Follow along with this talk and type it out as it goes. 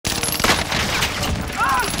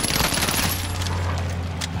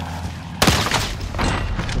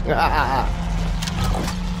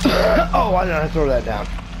Oh, why did I throw that down?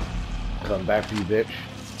 Come back for you, bitch.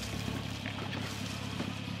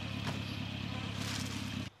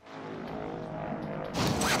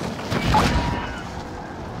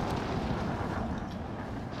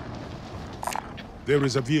 There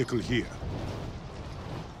is a vehicle here.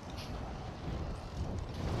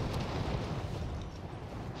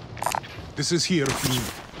 This is here if you need.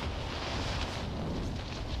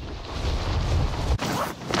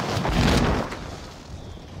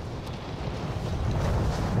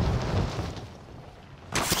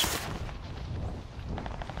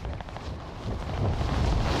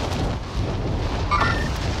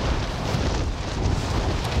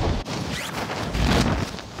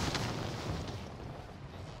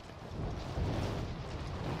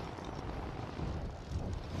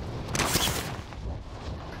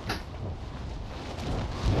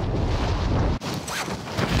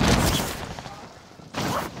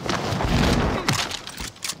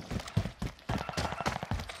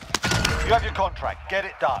 You have your contract. Get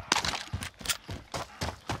it done.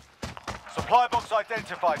 Supply box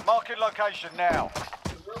identified. Marking location now.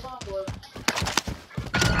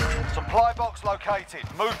 Supply box located.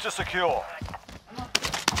 Move to secure.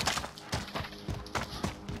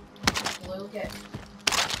 Okay.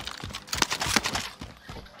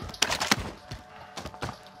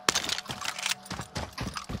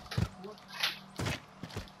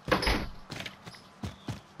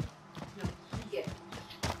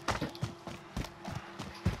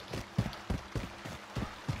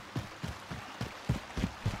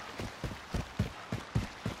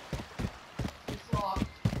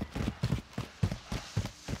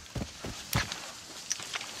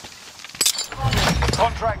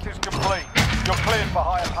 Contract is complete. You're cleared for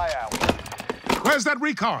higher payout. Where's that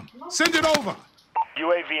recon? Send it over.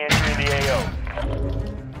 UAV entering the AO.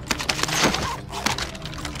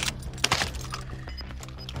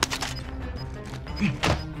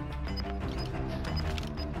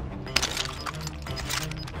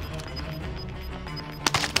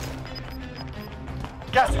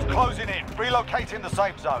 Gas is closing in. Relocating the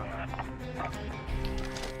safe zone.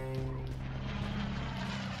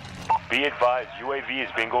 Be advised, UAV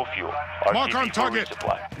is bingo fuel. Mark on RTB for target.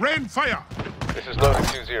 resupply. Rain fire. This is loading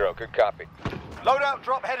 2-0. Good copy. Loadout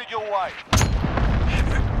drop headed your way.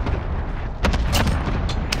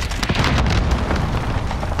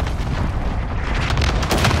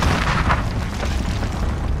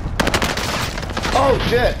 Oh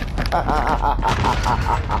shit!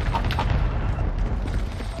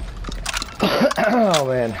 Oh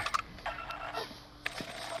man.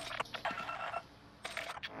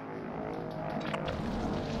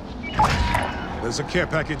 There's a care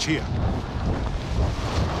package here.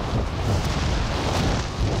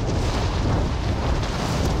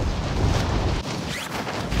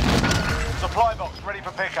 Supply box ready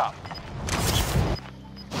for pickup.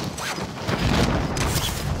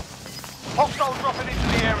 Hostile dropping into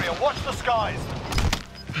the area. Watch the skies.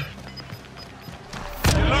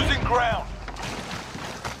 You're losing ground.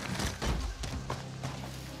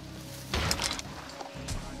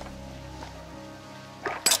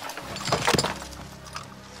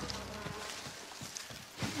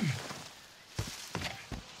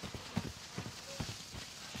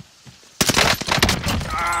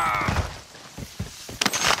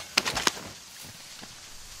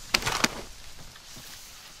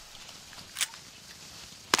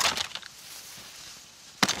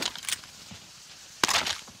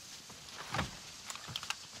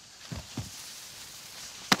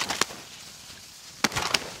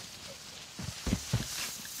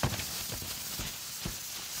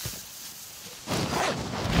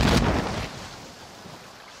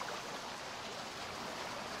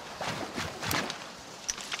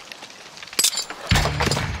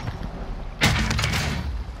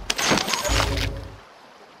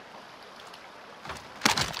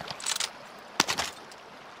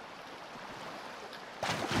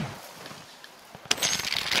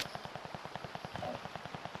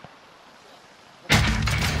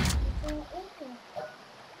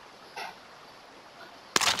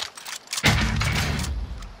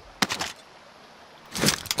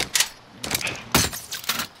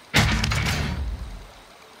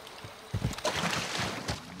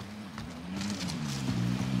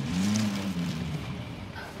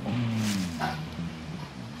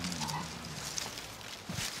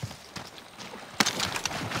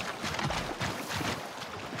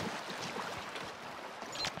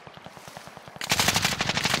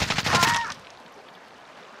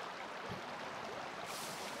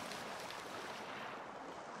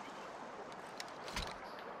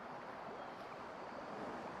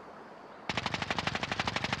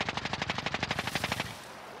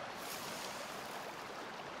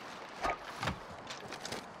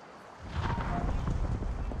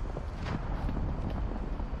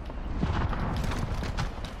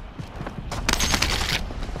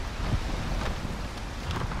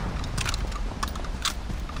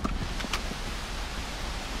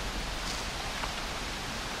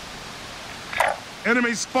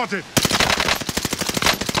 Enemy spotted.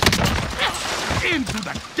 Into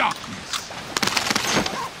the darkness.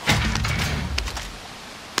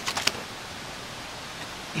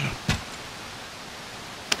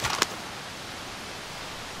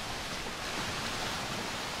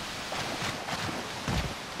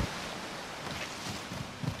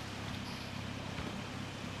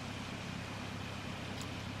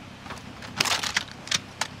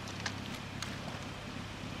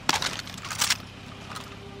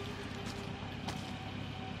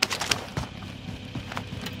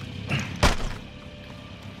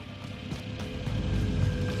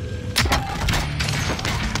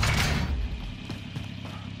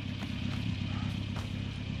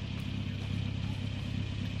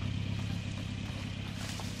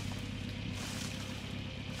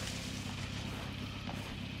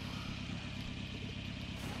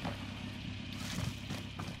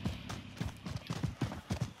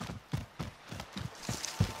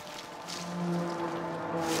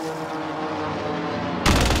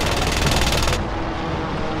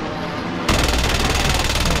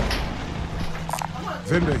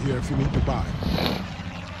 Vendor here if you need to buy.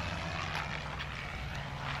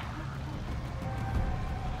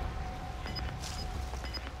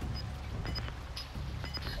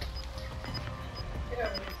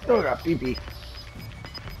 Still got BB.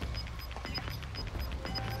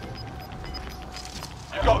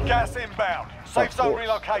 You've got gas inbound. Safe zone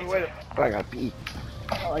relocated. Wait, I got BB.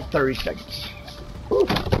 Like 30 seconds. Whew.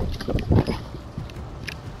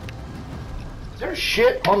 Is there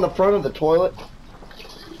shit on the front of the toilet?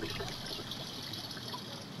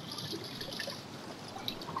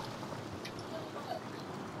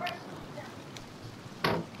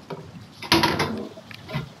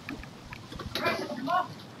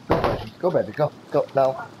 Go, baby, go,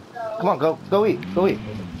 now. Come on, go eat.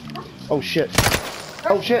 Oh shit.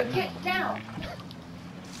 Oh shit. Get down.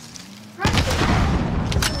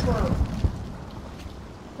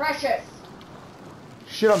 Precious.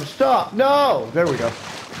 Shit, I'm stuck. No! There we go.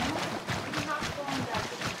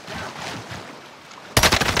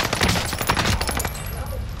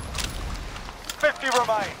 50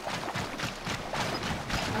 remain.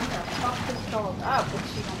 I'm gonna fuck this dog up if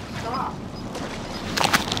she don't stop.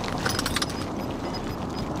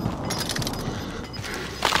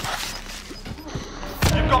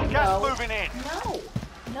 You've got gas moving in.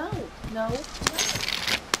 No.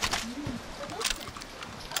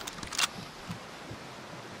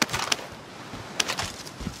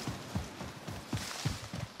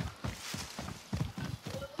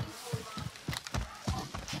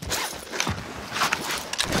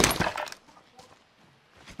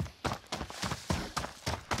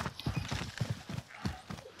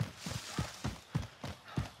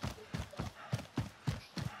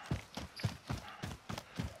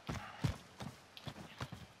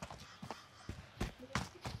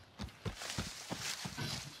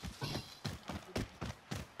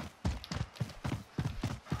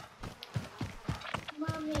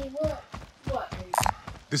 What?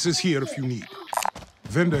 This is here if you need.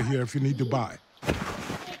 Vendor here if you need to buy.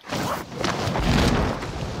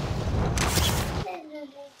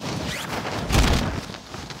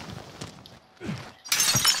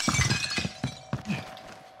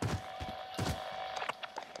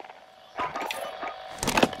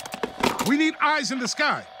 We need eyes in the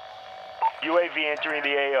sky. UAV entering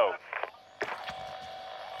the AO.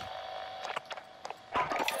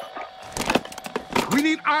 We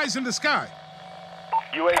need eyes in the sky.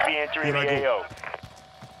 UAV entering Here I the go. AO.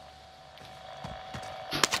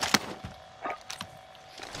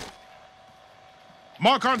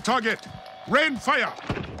 Mark on target. Rain fire.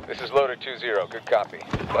 This is Loader 2-0. Good copy.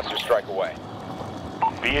 Cluster strike away.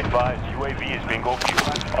 Be advised, UAV is bingo fuel.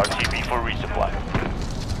 RTB for resupply.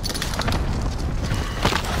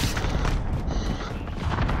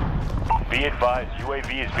 Be advised,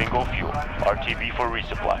 UAV is bingo fuel. RTB for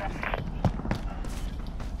resupply.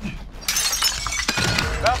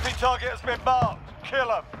 Bounty target has been marked.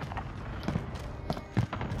 Kill him.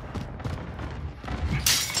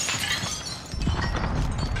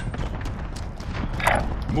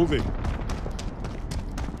 Moving.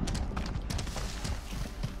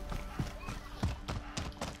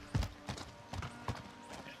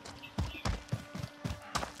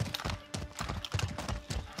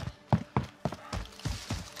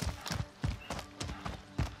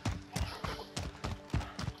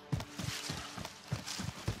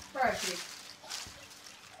 Precious.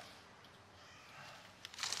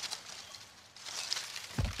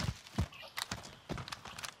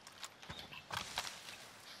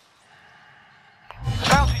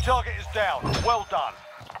 Bounty target is down. Well done.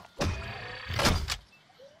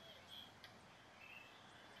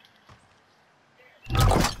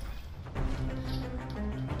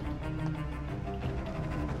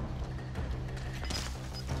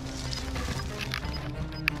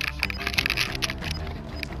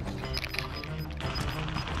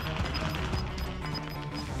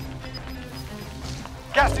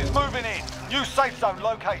 Gas is moving in. New safe zone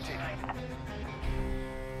located.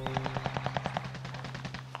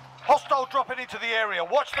 Hostile dropping into the area.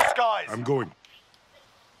 Watch the skies. I'm going.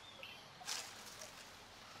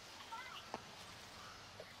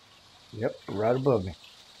 Yep, right above me.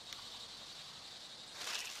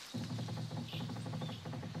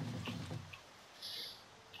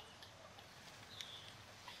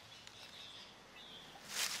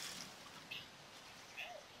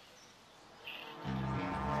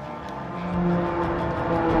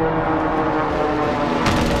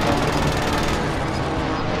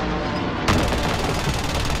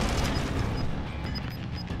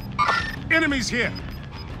 Enemies here.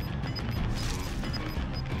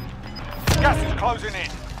 Gas is closing in.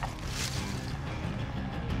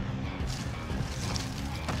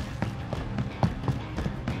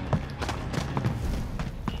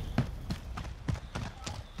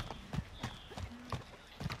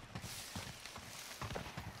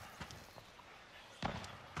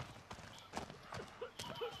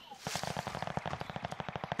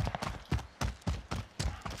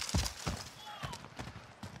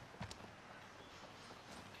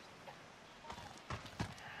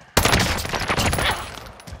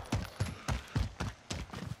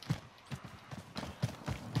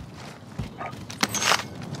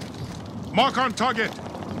 Mark on target.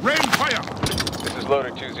 Rain fire. This is loader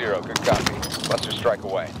 2-0. Good copy. Cluster strike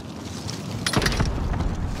away.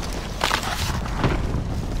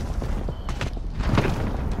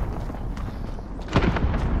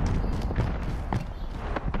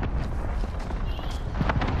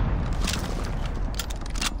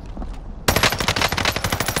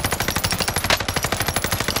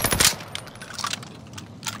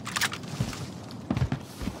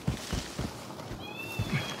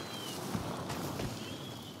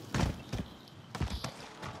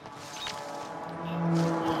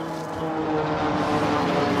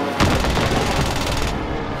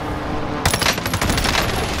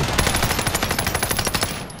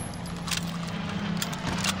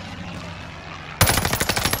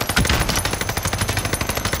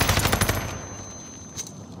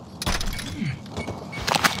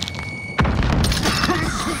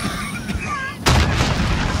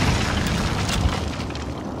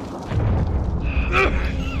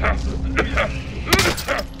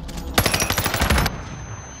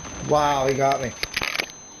 Wow, he got me.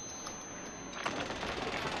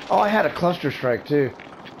 Oh, I had a cluster strike too.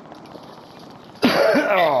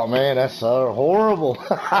 Oh man, that's so horrible.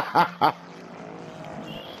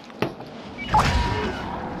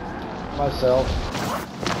 Myself.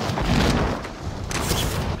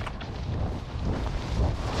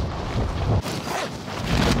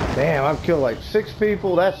 Damn, I've killed like 6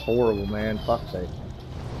 people. That's horrible, man. Fuck's sake.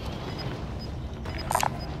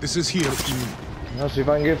 This is here if you need. Let's see if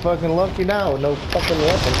I can get fucking lucky now with no fucking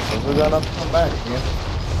weapons. We're gonna have to come back again.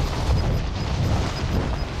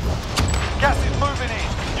 Gas is moving in.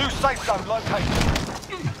 New safe zone located.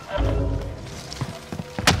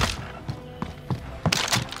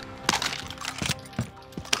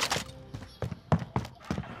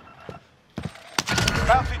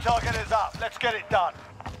 Bounty target is up. Let's get it done.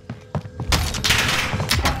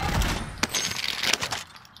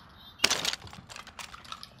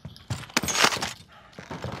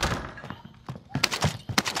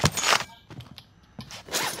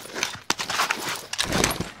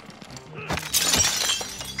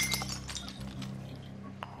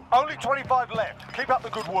 Only 25 left. Keep up the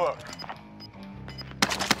good work.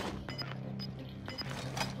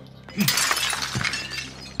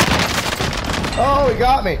 Oh, he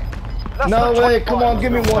got me. No way. Come on,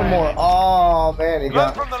 give me one more. Oh, man, he Learn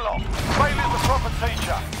got me. from the loss. Failure's the proper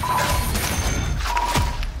teacher.